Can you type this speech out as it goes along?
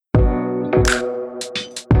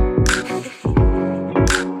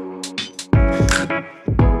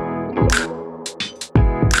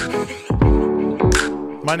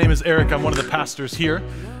My name is Eric. I'm one of the pastors here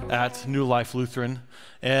at New Life Lutheran,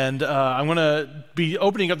 and I'm going to be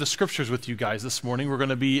opening up the scriptures with you guys this morning. We're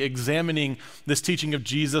going to be examining this teaching of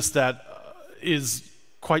Jesus that is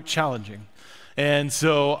quite challenging. And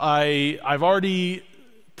so I've already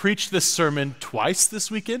preached this sermon twice this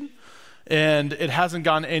weekend, and it hasn't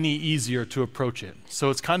gotten any easier to approach it. So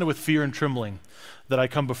it's kind of with fear and trembling that I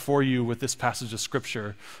come before you with this passage of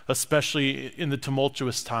Scripture, especially in the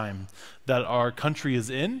tumultuous time that our country is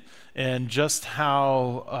in, and just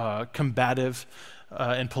how combative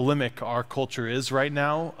and polemic our culture is right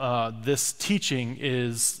now. This teaching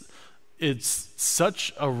it's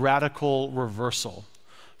such a radical reversal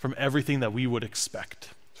from everything that we would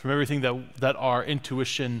expect, from everything that our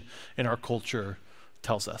intuition in our culture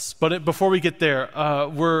tells us. But before we get there,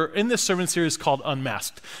 we're in this sermon series called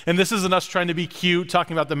Unmasked. And this isn't us trying to be cute,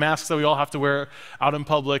 talking about the masks that we all have to wear out in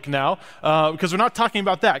public now, because we're not talking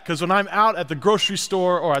about that. Because when I'm out at the grocery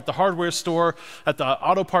store or at the hardware store, at the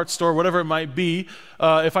auto parts store, whatever it might be,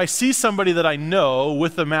 if I see somebody that I know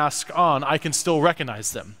with the mask on, I can still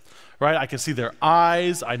recognize them. Right? I can see their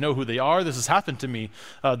eyes. I know who they are. This has happened to me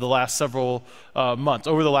over the last several months,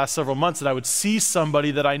 that I would see somebody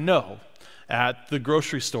that I know at the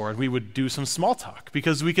grocery store, and we would do some small talk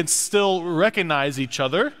because we can still recognize each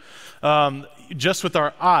other just with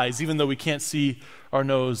our eyes, even though we can't see our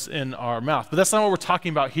nose and our mouth. But that's not what we're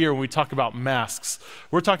talking about here when we talk about masks.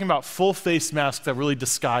 We're talking about full-face masks that really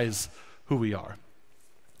disguise who we are.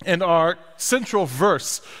 And our central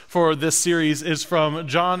verse for this series is from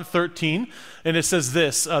John 13, and it says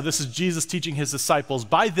this. This is Jesus teaching his disciples,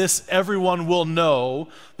 "By this everyone will know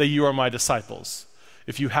that you are my disciples,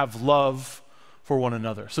 if you have love for one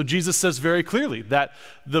another." So Jesus says very clearly that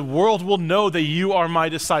the world will know that you are my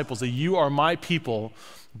disciples, that you are my people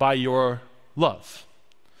by your love.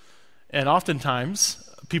 And oftentimes,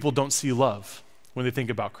 people don't see love when they think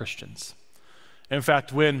about Christians. In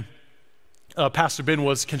fact, when Pastor Ben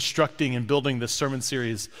was constructing and building this sermon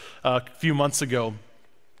series a few months ago,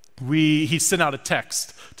 he sent out a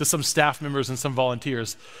text to some staff members and some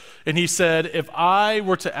volunteers. And he said, if I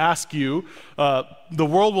were to ask you, the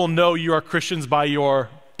world will know you are Christians by your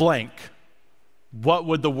blank, what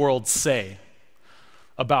would the world say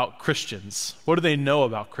about Christians? What do they know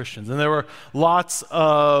about Christians? And there were lots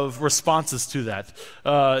of responses to that.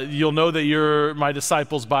 You'll know that you're my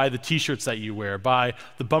disciples by the t-shirts that you wear, by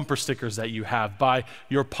the bumper stickers that you have, by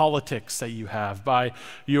your politics that you have, by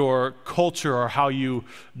your culture or how you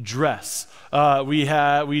dress.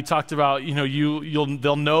 We talked about,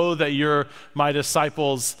 they'll know that you're my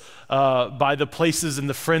disciples by the places and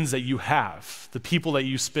the friends that you have, the people that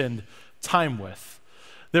you spend time with.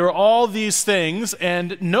 There were all these things,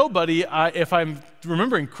 and nobody, if I'm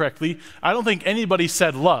remembering correctly, I don't think anybody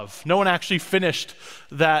said love. No one actually finished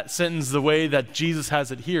that sentence the way that Jesus has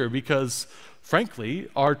it here, because frankly,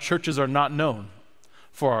 our churches are not known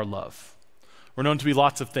for our love. We're known to be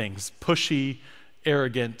lots of things: pushy,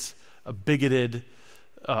 arrogant, bigoted,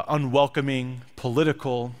 unwelcoming,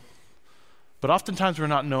 political, but oftentimes we're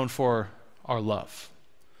not known for our love.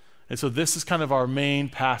 And so this is kind of our main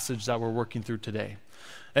passage that we're working through today.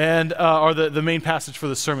 And or the main passage for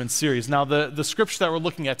the sermon series. Now, the scripture that we're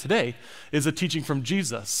looking at today is a teaching from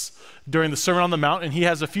Jesus during the Sermon on the Mount, and he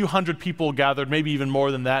has a few hundred people gathered, maybe even more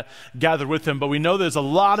than that, gathered with him. But we know there's a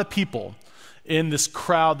lot of people in this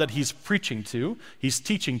crowd that he's preaching to, he's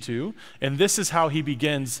teaching to, and this is how he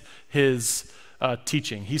begins his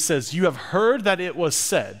teaching. He says, "You have heard that it was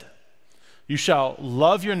said, you shall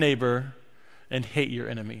love your neighbor and hate your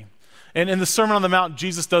enemy." And in the Sermon on the Mount,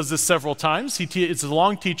 Jesus does this several times. It's a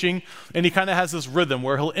long teaching, and he kind of has this rhythm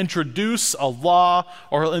where he'll introduce a law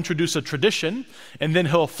or he'll introduce a tradition, and then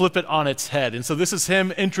he'll flip it on its head. And so this is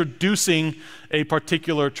him introducing a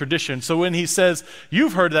particular tradition. So when he says,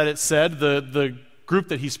 "You've heard that it said," the group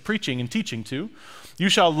that he's preaching and teaching to, "You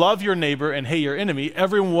shall love your neighbor and hate your enemy,"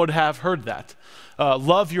 everyone would have heard that.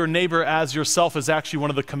 Love your neighbor as yourself is actually one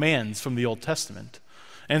of the commands from the Old Testament.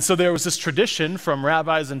 And so there was this tradition from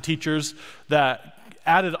rabbis and teachers that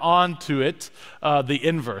added on to it the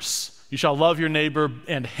inverse. You shall love your neighbor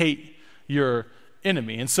and hate your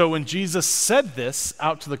enemy. And so when Jesus said this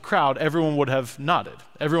out to the crowd, everyone would have nodded.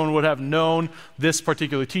 Everyone would have known this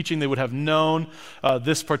particular teaching. They would have known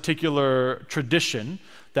this particular tradition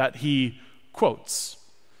that he quotes.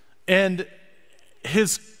 And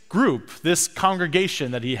his group, this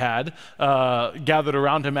congregation that he had gathered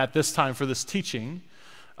around him at this time for this teaching,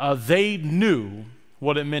 they knew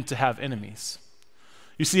what it meant to have enemies.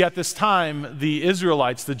 You see, at this time, the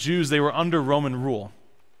Israelites, the Jews, they were under Roman rule.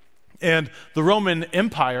 And the Roman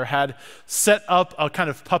Empire had set up a kind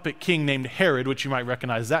of puppet king named Herod, which you might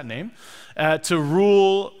recognize that name. to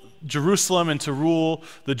rule Jerusalem and to rule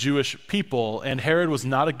the Jewish people. And Herod was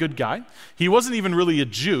not a good guy. He wasn't even really a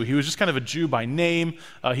Jew. He was just kind of a Jew by name.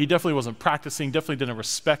 He definitely wasn't practicing, definitely didn't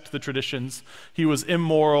respect the traditions. He was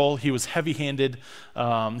immoral. He was heavy-handed.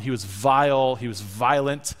 He was vile. He was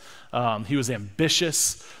violent. He was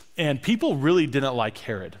ambitious. And people really didn't like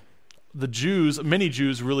Herod. Many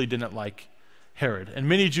Jews really didn't like Herod. And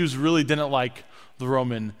many Jews really didn't like the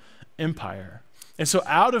Roman Empire. And so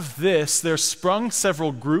out of this, there sprung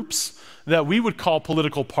several groups that we would call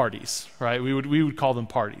political parties, right? We would call them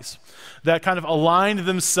parties that kind of aligned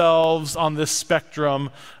themselves on this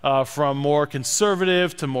spectrum from more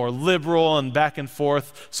conservative to more liberal and back and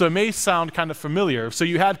forth. So it may sound kind of familiar. So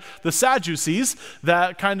you had the Sadducees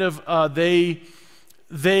that kind of, they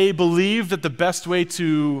believed that the best way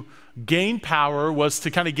to gain power was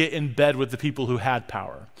to kind of get in bed with the people who had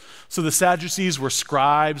power. So the Sadducees were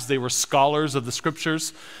scribes, they were scholars of the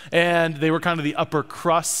scriptures, and they were kind of the upper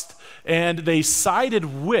crust, and they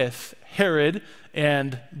sided with Herod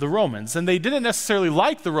and the Romans. And they didn't necessarily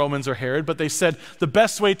like the Romans or Herod, but they said the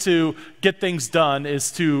best way to get things done is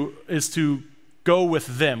to go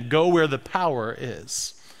with them, go where the power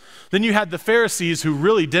is. Then you had the Pharisees who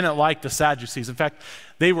really didn't like the Sadducees. In fact,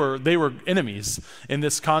 they were enemies in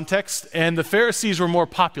this context, and the Pharisees were more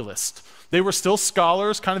populist. They were still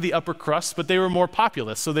scholars, kind of the upper crust, but they were more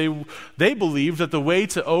populist. So they believed that the way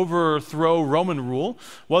to overthrow Roman rule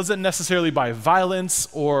wasn't necessarily by violence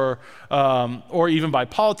or even by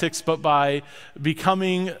politics, but by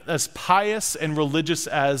becoming as pious and religious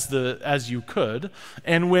as you could.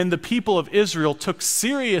 And when the people of Israel took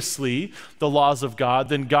seriously the laws of God,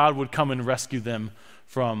 then God would come and rescue them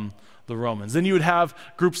from the Romans. Then you would have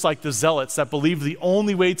groups like the Zealots that believed the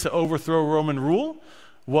only way to overthrow Roman rule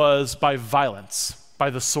was by violence, by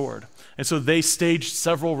the sword. And so they staged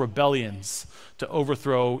several rebellions to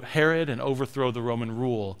overthrow Herod and overthrow the Roman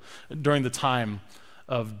rule during the time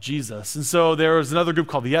of Jesus. And so there was another group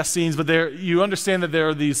called the Essenes, but you understand that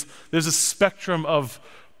there's a spectrum of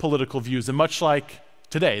political views. And much like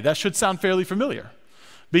today, that should sound fairly familiar.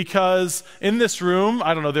 Because in this room,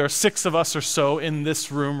 I don't know, there are 6 of us or so in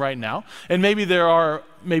this room right now, and maybe there are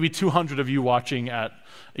 200 of you watching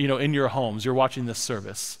in your homes. You're watching this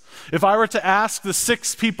service. If I were to ask the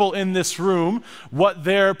 6 people in this room what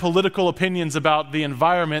their political opinions about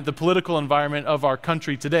the political environment of our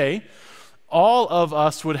country today, all of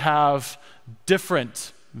us would have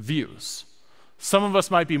different views. Some of us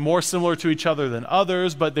might be more similar to each other than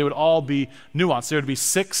others, but they would all be nuanced. There would be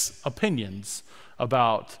 6 opinions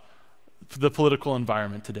about the political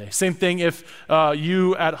environment today. Same thing if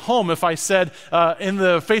you at home, if I said in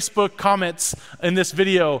the Facebook comments in this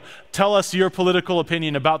video, tell us your political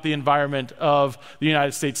opinion about the environment of the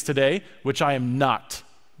United States today, which I am not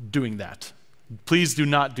doing that. Please do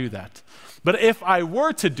not do that. But if I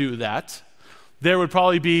were to do that, there would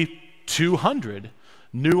probably be 200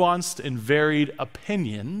 nuanced and varied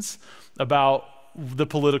opinions about the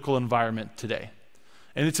political environment today.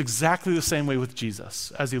 And it's exactly the same way with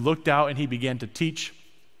Jesus. As he looked out and he began to teach,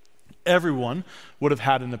 everyone would have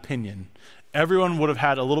had an opinion. Everyone would have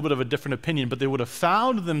had a little bit of a different opinion, but they would have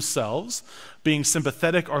found themselves being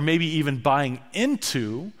sympathetic or maybe even buying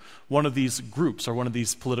into one of these groups or one of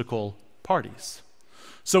these political parties.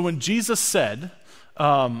 So when Jesus said,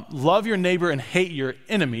 love your neighbor and hate your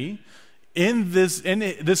enemy, in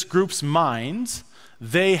this group's minds,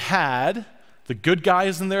 they had the good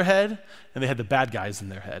guys in their head and they had the bad guys in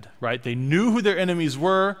their head, right? They knew who their enemies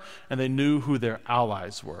were and they knew who their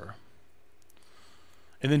allies were.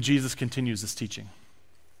 And then Jesus continues this teaching.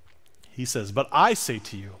 He says, but I say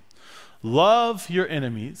to you, love your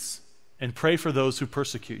enemies and pray for those who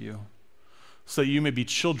persecute you, so you may be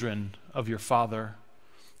children of your Father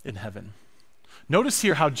in heaven. Notice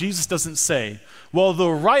here how Jesus doesn't say, well, the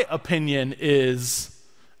right opinion is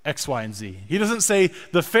X, Y, and Z. He doesn't say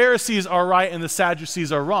the Pharisees are right and the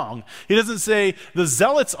Sadducees are wrong. He doesn't say the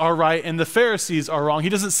Zealots are right and the Pharisees are wrong. He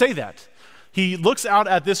doesn't say that. He looks out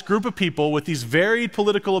at this group of people with these varied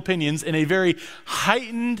political opinions in a very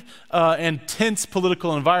heightened and tense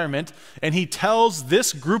political environment, and he tells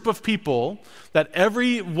this group of people that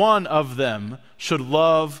every one of them should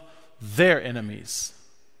love their enemies.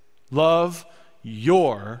 Love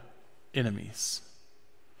your enemies.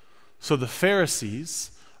 So the Pharisees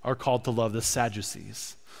are called to love the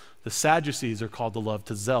Sadducees. The Sadducees are called to love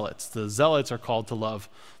the Zealots. The Zealots are called to love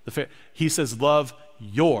the Pharisees. He says, love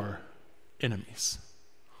your enemies.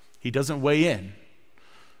 He doesn't weigh in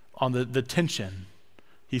on the tension.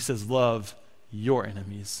 He says, love your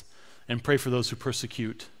enemies and pray for those who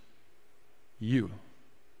persecute you.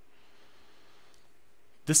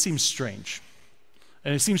 This seems strange.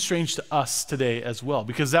 And it seems strange to us today as well,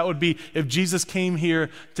 because that would be if Jesus came here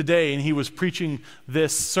today and he was preaching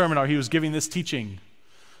this sermon or he was giving this teaching,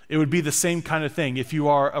 it would be the same kind of thing. If you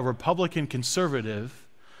are a Republican conservative,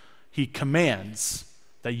 he commands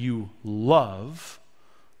that you love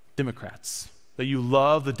Democrats, that you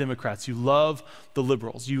love the Democrats, you love the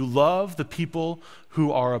liberals, you love the people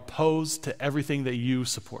who are opposed to everything that you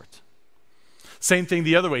support. Same thing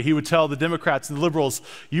the other way. He would tell the Democrats and the liberals,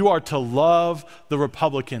 you are to love the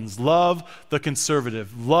Republicans, love the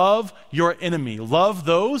conservative, love your enemy, love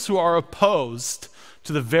those who are opposed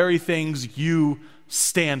to the very things you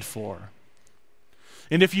stand for.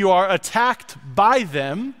 And if you are attacked by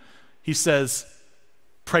them, he says,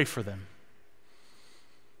 pray for them.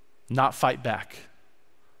 Not fight back,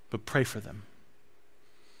 but pray for them.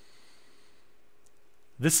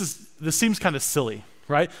 This seems kind of silly,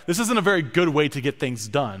 right? This isn't a very good way to get things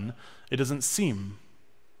done. It doesn't seem.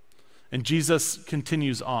 And Jesus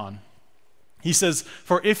continues on. He says,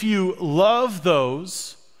 for if you love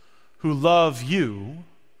those who love you,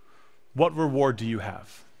 what reward do you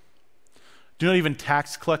have? Do not even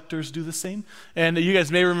tax collectors do the same? And you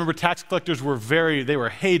guys may remember tax collectors were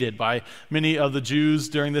hated by many of the Jews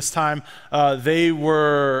during this time. They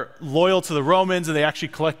were loyal to the Romans, and they actually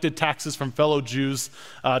collected taxes from fellow Jews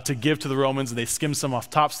to give to the Romans, and they skimmed some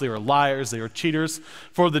off top, so they were liars, they were cheaters.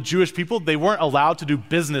 For the Jewish people, they weren't allowed to do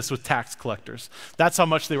business with tax collectors. That's how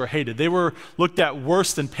much they were hated. They were looked at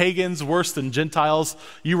worse than pagans, worse than Gentiles.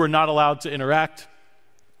 You were not allowed to interact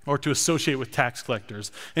or to associate with tax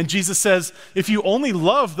collectors. And Jesus says, if you only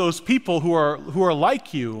love those people who are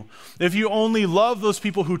like you, if you only love those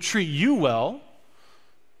people who treat you well,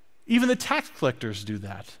 even the tax collectors do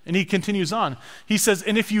that. And he continues on. He says,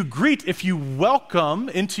 and if you welcome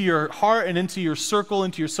into your heart and into your circle,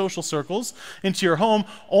 into your social circles, into your home,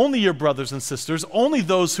 only your brothers and sisters, only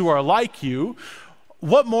those who are like you,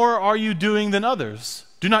 what more are you doing than others?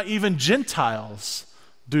 Do not even Gentiles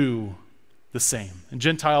do the same? And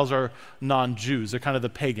Gentiles are non-Jews. They're kind of the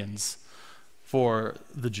pagans for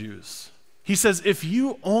the Jews. He says, if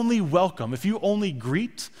you only welcome, if you only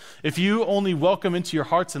greet, if you only welcome into your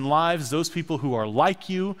hearts and lives those people who are like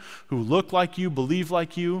you, who look like you, believe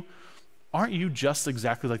like you, aren't you just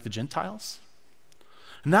exactly like the Gentiles?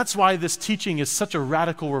 And that's why this teaching is such a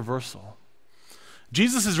radical reversal.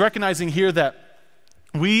 Jesus is recognizing here that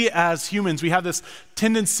we as humans, we have this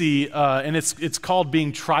tendency, and it's called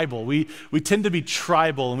being tribal. We tend to be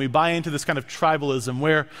tribal, and we buy into this kind of tribalism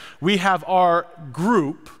where we have our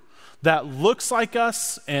group that looks like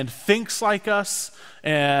us and thinks like us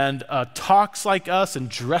and talks like us and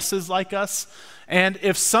dresses like us. And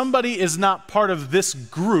if somebody is not part of this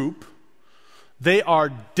group, they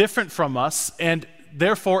are different from us and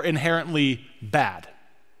therefore inherently bad.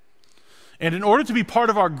 And in order to be part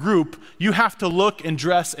of our group, you have to look and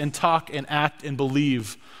dress and talk and act and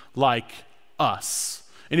believe like us.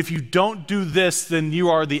 And if you don't do this, then you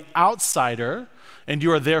are the outsider and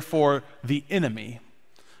you are therefore the enemy.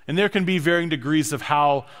 And there can be varying degrees of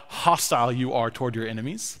how hostile you are toward your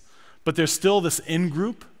enemies, but there's still this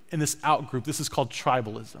in-group and this out-group. This is called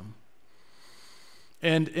tribalism.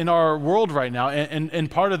 And in our world right now, and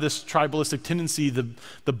part of this tribalistic tendency,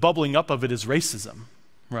 the bubbling up of it is racism,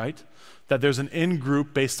 right? That there's an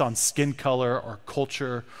in-group based on skin color or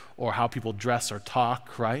culture or how people dress or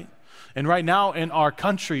talk, right? And right now in our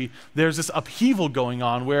country, there's this upheaval going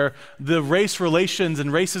on where the race relations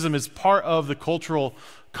and racism is part of the cultural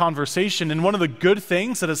conversation. And one of the good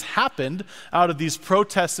things that has happened out of these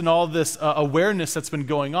protests and all this awareness that's been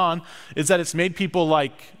going on is that it's made people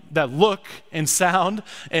that look and sound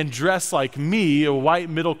and dress like me, a white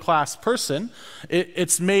middle-class person.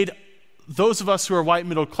 It's made those of us who are white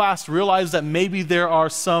middle class realize that maybe there are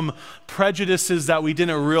some prejudices that we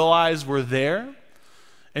didn't realize were there.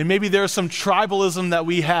 And maybe there's some tribalism that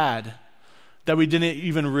we had that we didn't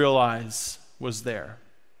even realize was there.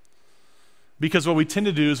 Because what we tend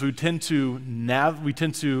to do is we tend to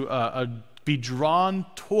be drawn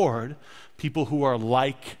toward people who are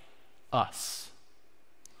like us.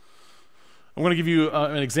 I'm going to give you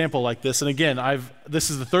an example like this. And again, this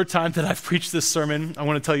is the third time that I've preached this sermon. I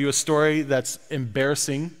want to tell you a story that's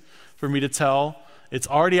embarrassing for me to tell. It's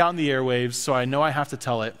already out in the airwaves, so I know I have to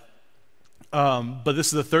tell it. But this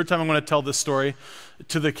is the third time I'm going to tell this story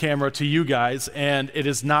to the camera, to you guys, and it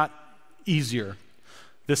is not easier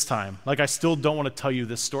this time. I still don't want to tell you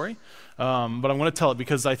this story, but I'm going to tell it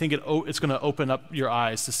because I think it's going to open up your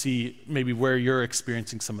eyes to see maybe where you're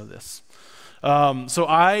experiencing some of this. So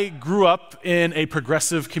I grew up in a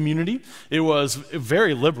progressive community. It was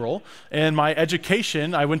very liberal. And my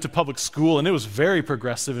education, I went to public school, and it was very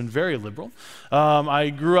progressive and very liberal. I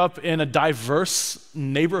grew up in a diverse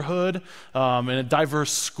neighborhood, in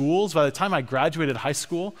diverse schools. By the time I graduated high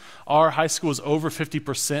school, our high school was over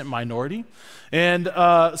 50% minority. And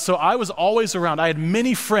so I was always around. I had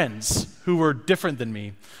many friends who were different than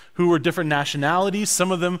me, who were different nationalities.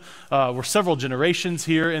 Some of them were several generations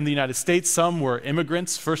here in the United States. Some were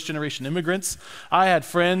immigrants, first-generation immigrants. I had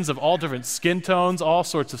friends of all different skin tones, all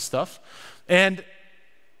sorts of stuff. And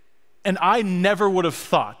I never would have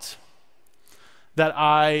thought that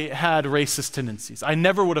I had racist tendencies. I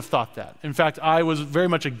never would have thought that. In fact, I was very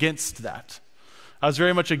much against that. I was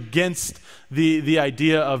very much against the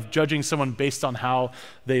idea of judging someone based on how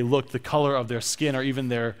they look, the color of their skin, or even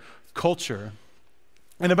their culture.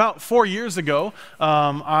 And about 4 years ago,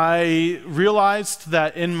 I realized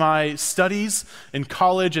that in my studies in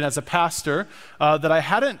college and as a pastor,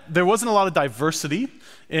 that there wasn't a lot of diversity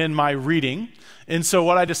in my reading. And so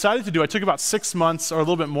what I decided to do, I took about 6 months or a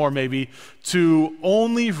little bit more maybe to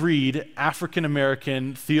only read African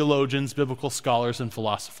American theologians, biblical scholars, and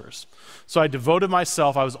philosophers. So I devoted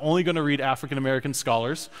myself, I was only going to read African American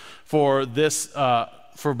scholars for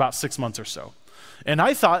about 6 months or so. And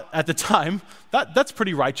I thought at the time, that's a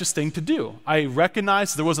pretty righteous thing to do. I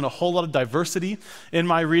recognized there wasn't a whole lot of diversity in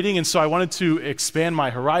my reading, and so I wanted to expand my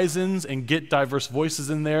horizons and get diverse voices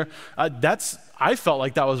in there. I felt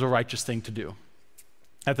like that was a righteous thing to do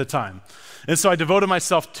at the time. And so I devoted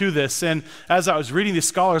myself to this, and as I was reading these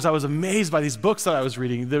scholars, I was amazed by these books that I was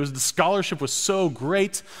reading. The scholarship was so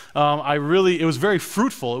great. It was very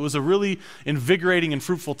fruitful. It was a really invigorating and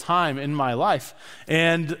fruitful time in my life.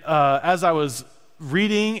 And as I was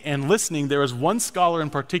reading and listening, there was one scholar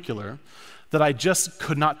in particular that I just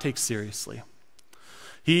could not take seriously.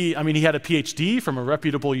 He had a PhD from a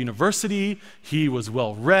reputable university. He was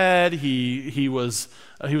well-read. He was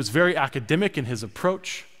very academic in his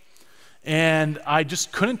approach. And I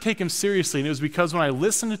just couldn't take him seriously. And it was because when I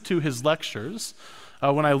listened to his lectures,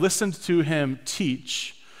 when I listened to him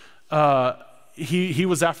teach, he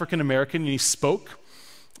was African American, and he spoke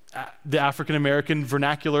the African American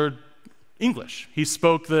vernacular English. He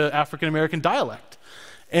spoke the African American dialect.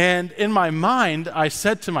 And in my mind, I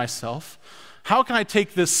said to myself, how can I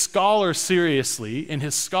take this scholar seriously in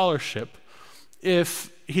his scholarship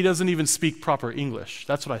if he doesn't even speak proper English?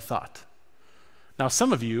 That's what I thought. Now,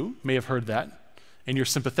 some of you may have heard that, and you're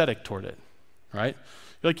sympathetic toward it, right?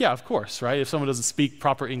 You're like, yeah, of course, right? If someone doesn't speak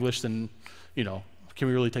proper English, then, can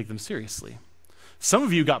we really take them seriously? Some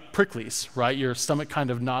of you got pricklies, right? Your stomach kind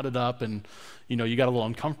of knotted up, and, you got a little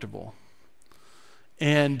uncomfortable.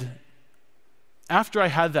 And after I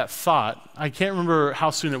had that thought, I can't remember how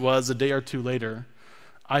soon it was, a day or two later,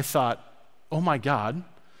 I thought, oh my God,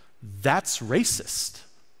 that's racist.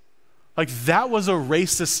 Like, that was a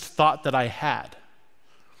racist thought that I had.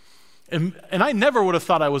 And I never would have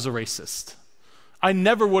thought I was a racist. I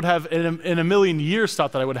never would have in a million years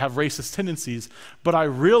thought that I would have racist tendencies, but I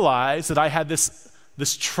realized that I had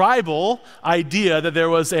this tribal idea that there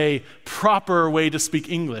was a proper way to speak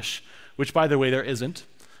English, which, by the way, there isn't.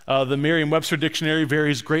 The Merriam-Webster dictionary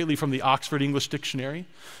varies greatly from the Oxford English Dictionary.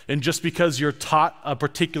 And just because you're taught a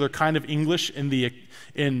particular kind of English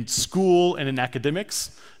in school and in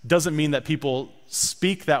academics doesn't mean that people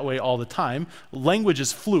speak that way all the time. Language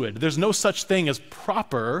is fluid. There's no such thing as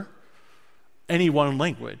proper any one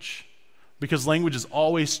language, because language is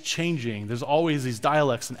always changing. There's always these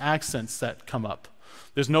dialects and accents that come up.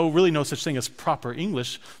 There's really no such thing as proper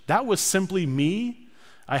English. That was simply me.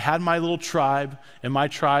 I had my little tribe, and my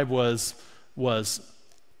tribe was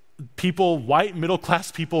people, white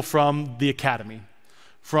middle-class people from the academy,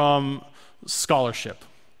 from scholarship.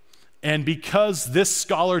 And because this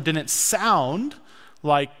scholar didn't sound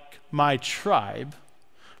like my tribe,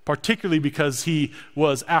 particularly because he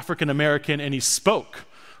was African American and he spoke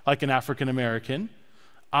like an African American,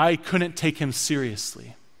 I couldn't take him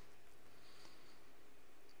seriously.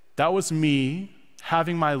 That was me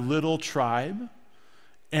having my little tribe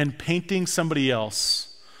and painting somebody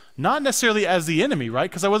else, not necessarily as the enemy, right?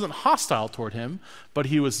 Because I wasn't hostile toward him, but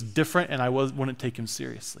he was different and I wouldn't take him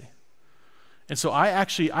seriously. And so I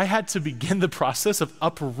had to begin the process of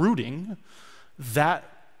uprooting that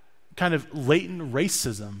kind of latent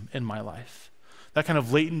racism in my life, that kind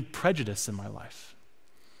of latent prejudice in my life.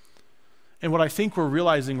 And what I think we're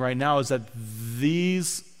realizing right now is that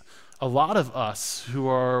a lot of us who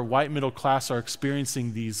are white middle class are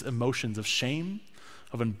experiencing these emotions of shame,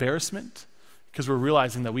 of embarrassment, because we're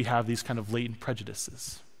realizing that we have these kind of latent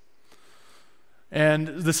prejudices. And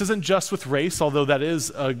this isn't just with race, although that is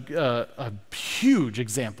a huge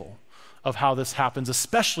example of how this happens,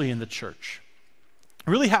 especially in the church. It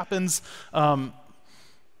really happens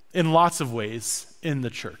in lots of ways in the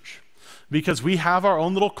church, because we have our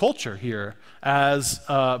own little culture here as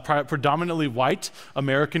predominantly white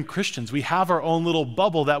American Christians. We have our own little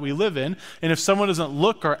bubble that we live in, and if someone doesn't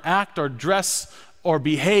look or act or dress or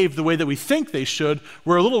behave the way that we think they should,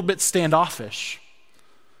 we're a little bit standoffish.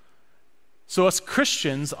 So as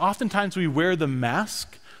Christians, oftentimes we wear the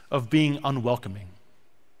mask of being unwelcoming.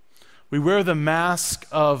 We wear the mask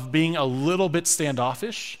of being a little bit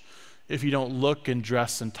standoffish if you don't look and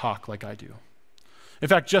dress and talk like I do. In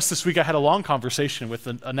fact, just this week I had a long conversation with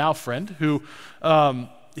a now friend who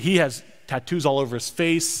he has tattoos all over his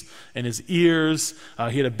face and his ears.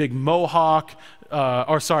 He had a big mohawk.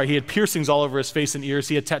 He had piercings all over his face and ears.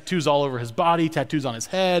 He had tattoos all over his body, tattoos on his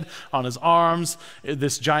head, on his arms,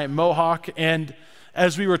 this giant mohawk. And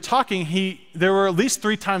as we were talking, there were at least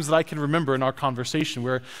 3 times that I can remember in our conversation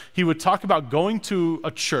where he would talk about going to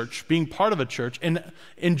a church, being part of a church, and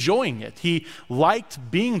enjoying it. He liked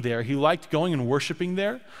being there. He liked going and worshiping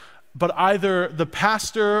there. But either the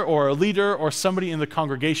pastor or a leader or somebody in the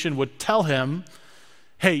congregation would tell him,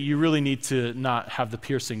 hey, you really need to not have the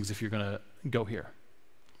piercings if you're going to go here.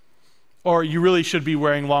 Or you really should be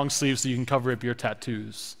wearing long sleeves so you can cover up your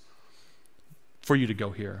tattoos for you to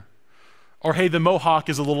go here. Or, hey, the mohawk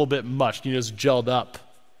is a little bit much. It's gelled up.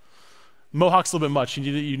 Mohawk's a little bit much.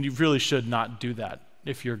 You really should not do that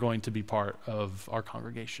if you're going to be part of our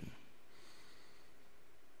congregation.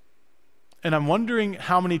 And I'm wondering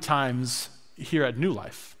how many times here at New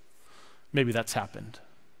Life, maybe that's happened.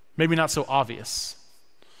 Maybe not so obvious.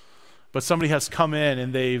 But somebody has come in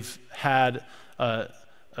and they've had a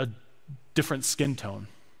different skin tone,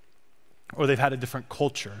 or they've had a different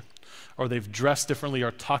culture, or they've dressed differently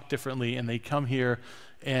or talked differently, and they come here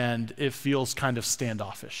and it feels kind of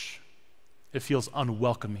standoffish. It feels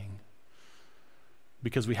unwelcoming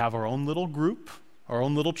because we have our own little group, our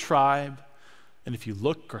own little tribe, and if you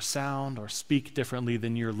look or sound or speak differently,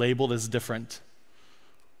 then you're labeled as different.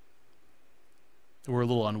 We're a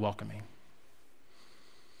little unwelcoming.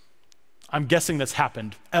 I'm guessing that's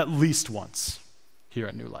happened at least once here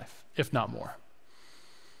at New Life, if not more.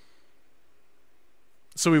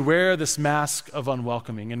 So we wear this mask of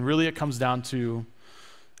unwelcoming, and really it comes down to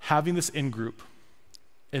having this in-group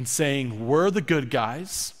and saying, we're the good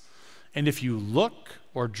guys, and if you look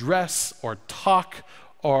or dress or talk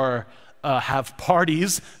or have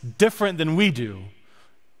parties different than we do,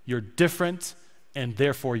 you're different and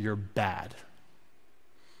therefore you're bad.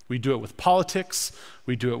 We do it with politics,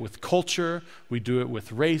 we do it with culture, we do it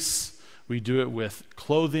with race, we do it with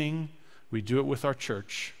clothing, we do it with our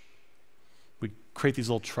church. We create these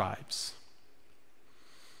little tribes.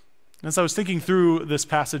 And as I was thinking through this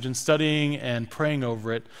passage and studying and praying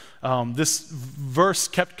over it, this verse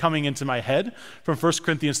kept coming into my head from 1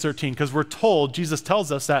 Corinthians 13, because we're told, Jesus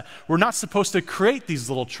tells us that we're not supposed to create these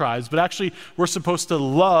little tribes, but actually we're supposed to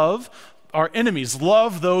love our enemies,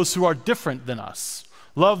 love those who are different than us,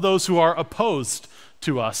 love those who are opposed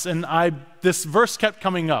to us. And this verse kept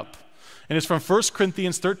coming up, and it's from 1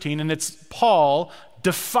 Corinthians 13, and it's Paul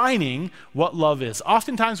defining what love is.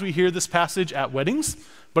 Oftentimes we hear this passage at weddings,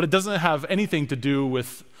 but it doesn't have anything to do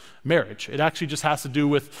with marriage. It actually just has to do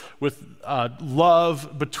with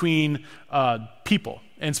love between people,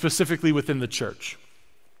 and specifically within the church.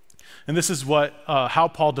 And this is how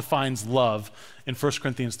Paul defines love in 1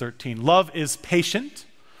 Corinthians 13. Love is patient.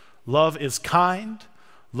 Love is kind.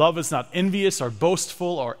 Love is not envious or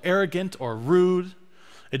boastful or arrogant or rude.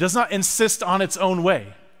 It does not insist on its own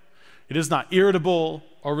way. It is not irritable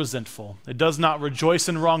or resentful. It does not rejoice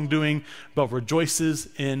in wrongdoing, but rejoices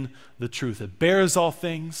in the truth. It bears all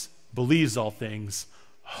things, believes all things,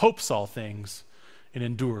 hopes all things, and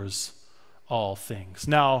endures all things.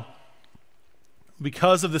 Now,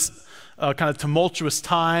 because of this kind of tumultuous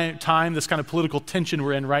time, this kind of political tension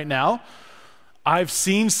we're in right now, I've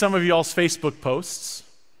seen some of y'all's Facebook posts,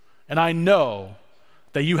 and I know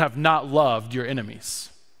that you have not loved your enemies.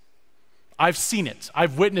 I've seen it.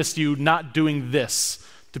 I've witnessed you not doing this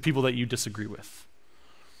to people that you disagree with.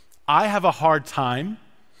 I have a hard time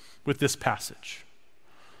with this passage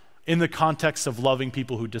in the context of loving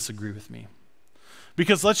people who disagree with me.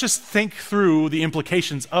 Because let's just think through the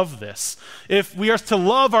implications of this. If we are to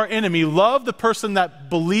love our enemy, love the person that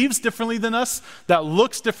believes differently than us, that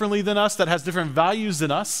looks differently than us, that has different values than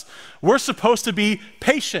us, we're supposed to be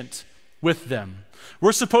patient with them.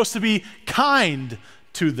 We're supposed to be kind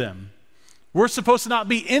to them. We're supposed to not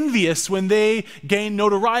be envious when they gain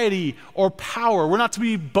notoriety or power. We're not to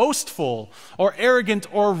be boastful or arrogant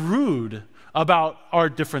or rude. about our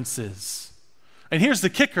differences. And here's the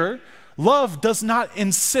kicker: love does not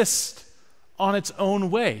insist on its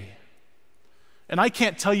own way. And I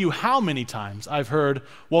can't tell you how many times I've heard,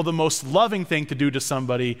 well, the most loving thing to do to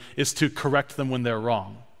somebody is to correct them when they're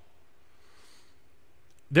wrong.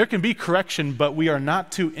 There can be correction, but we are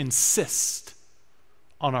not to insist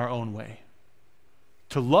on our own way.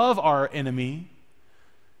 To love our enemy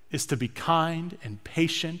is to be kind and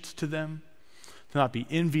patient to them, to not be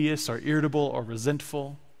envious or irritable or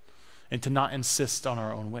resentful, and to not insist on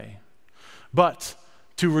our own way. But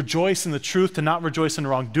to rejoice in the truth, to not rejoice in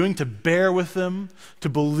wrongdoing, to bear with them, to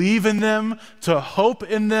believe in them, to hope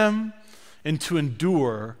in them, and to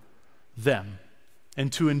endure them,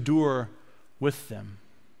 and to endure with them.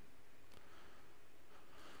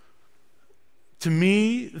 To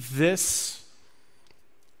me, this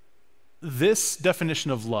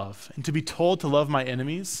definition of love, and to be told to love my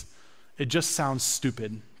enemies, it just sounds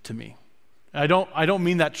stupid to me. I don't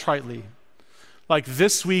mean that tritely. Like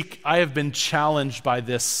this week, I have been challenged by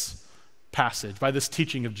this passage, by this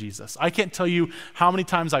teaching of Jesus. I can't tell you how many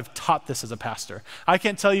times I've taught this as a pastor. I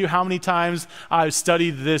can't tell you how many times I've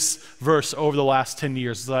studied this verse over the last 10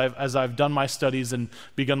 years as I've done my studies and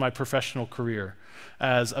begun my professional career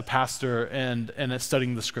as a pastor and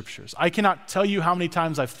studying the scriptures. I cannot tell you how many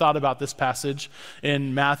times I've thought about this passage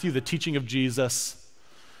in Matthew, the teaching of Jesus,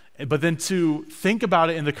 but then to think about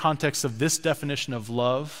it in the context of this definition of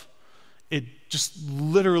love, it just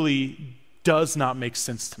literally does not make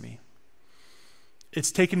sense to me. It's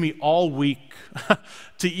taken me all week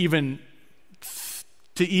to even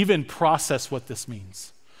process what this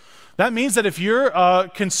means. That means that if you're a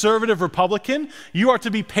conservative Republican, you are to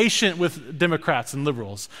be patient with Democrats and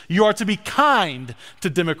liberals. You are to be kind to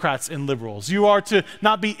Democrats and liberals. You are to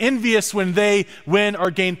not be envious when they win or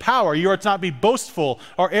gain power. You are to not be boastful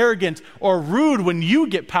or arrogant or rude when you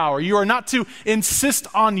get power. You are not to insist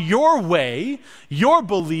on your way, your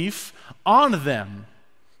belief on them.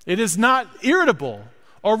 It is not irritable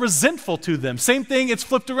or resentful to them. Same thing, it's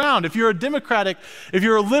flipped around. If you're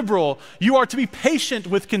a liberal, you are to be patient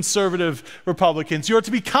with conservative Republicans. You are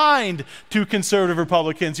to be kind to conservative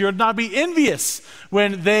Republicans. You are not to be envious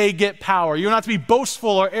when they get power. You are not to be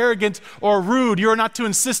boastful or arrogant or rude. You are not to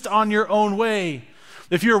insist on your own way.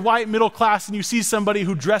 If you're white middle class and you see somebody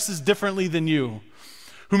who dresses differently than you,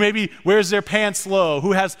 who maybe wears their pants low,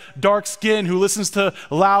 who has dark skin, who listens to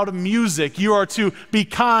loud music, you are to be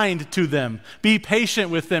kind to them, be patient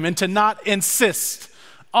with them, and to not insist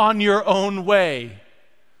on your own way.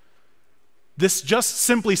 This just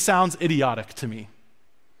simply sounds idiotic to me.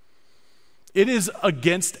 It is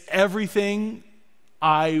against everything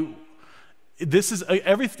all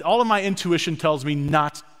of my intuition tells me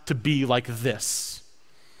not to be like this.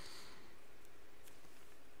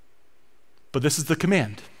 But this is the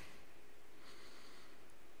command.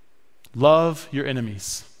 Love your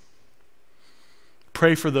enemies.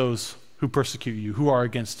 Pray for those who persecute you, who are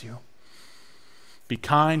against you. Be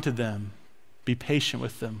kind to them. Be patient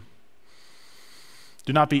with them.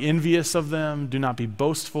 Do not be envious of them. Do not be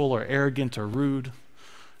boastful or arrogant or rude.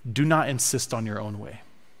 Do not insist on your own way.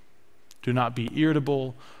 Do not be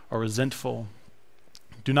irritable or resentful.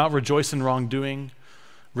 Do not rejoice in wrongdoing.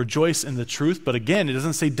 Rejoice in the truth, but again, it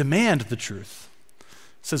doesn't say demand the truth.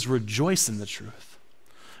 It says rejoice in the truth.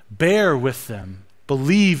 Bear with them,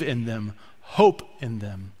 believe in them, hope in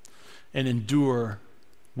them, and endure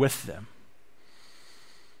with them.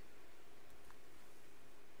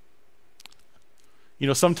 You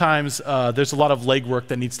know, sometimes there's a lot of legwork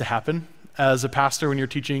that needs to happen as a pastor when you're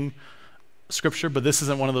teaching scripture, but this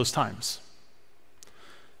isn't one of those times.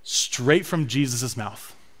 Straight from Jesus'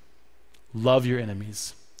 mouth, love your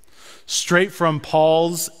enemies. Straight from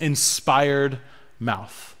Paul's inspired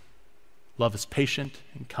mouth. Love is patient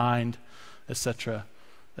and kind, etc.,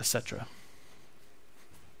 etc.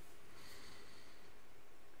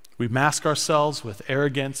 We mask ourselves with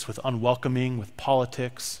arrogance, with unwelcoming, with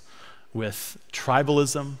politics, with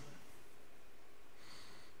tribalism.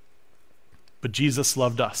 But Jesus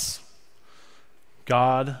loved us.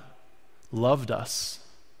 God loved us.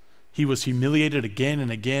 He was humiliated again and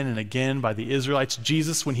again and again by the Israelites.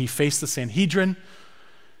 Jesus, when he faced the Sanhedrin,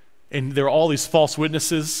 and there were all these false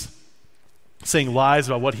witnesses saying lies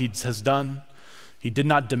about what he has done, he did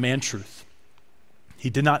not demand truth. He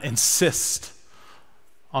did not insist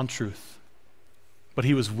on truth, but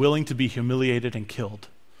he was willing to be humiliated and killed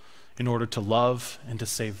in order to love and to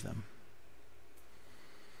save them.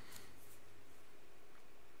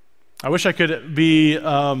 I wish I could be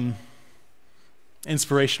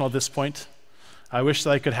inspirational at this point. I wish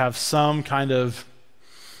that I could have some kind of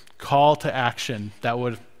call to action that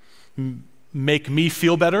would make me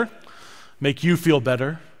feel better, make you feel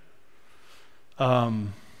better, but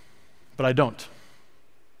I don't.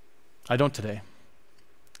 I don't today.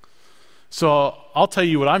 So I'll tell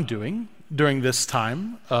you what I'm doing during this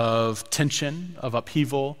time of tension, of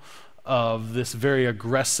upheaval, of this very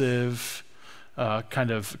aggressive, kind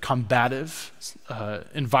of combative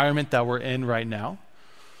environment that we're in right now.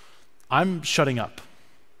 I'm shutting up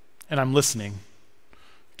and I'm listening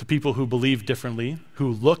to people who believe differently,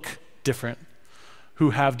 who look different, who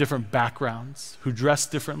have different backgrounds, who dress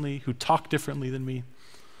differently, who talk differently than me.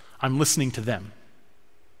 I'm listening to them.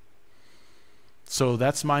 So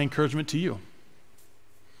that's my encouragement to you.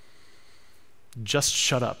 Just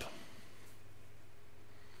shut up.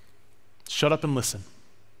 Shut up and listen.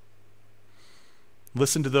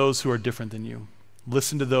 Listen to those who are different than you.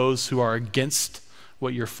 Listen to those who are against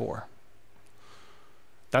what you're for.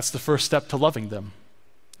 That's the first step to loving them,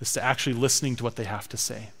 is to actually listening to what they have to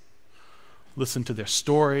say. Listen to their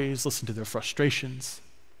stories, listen to their frustrations.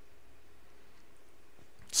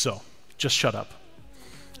 So, just shut up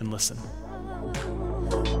and listen.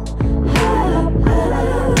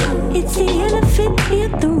 It's the elephant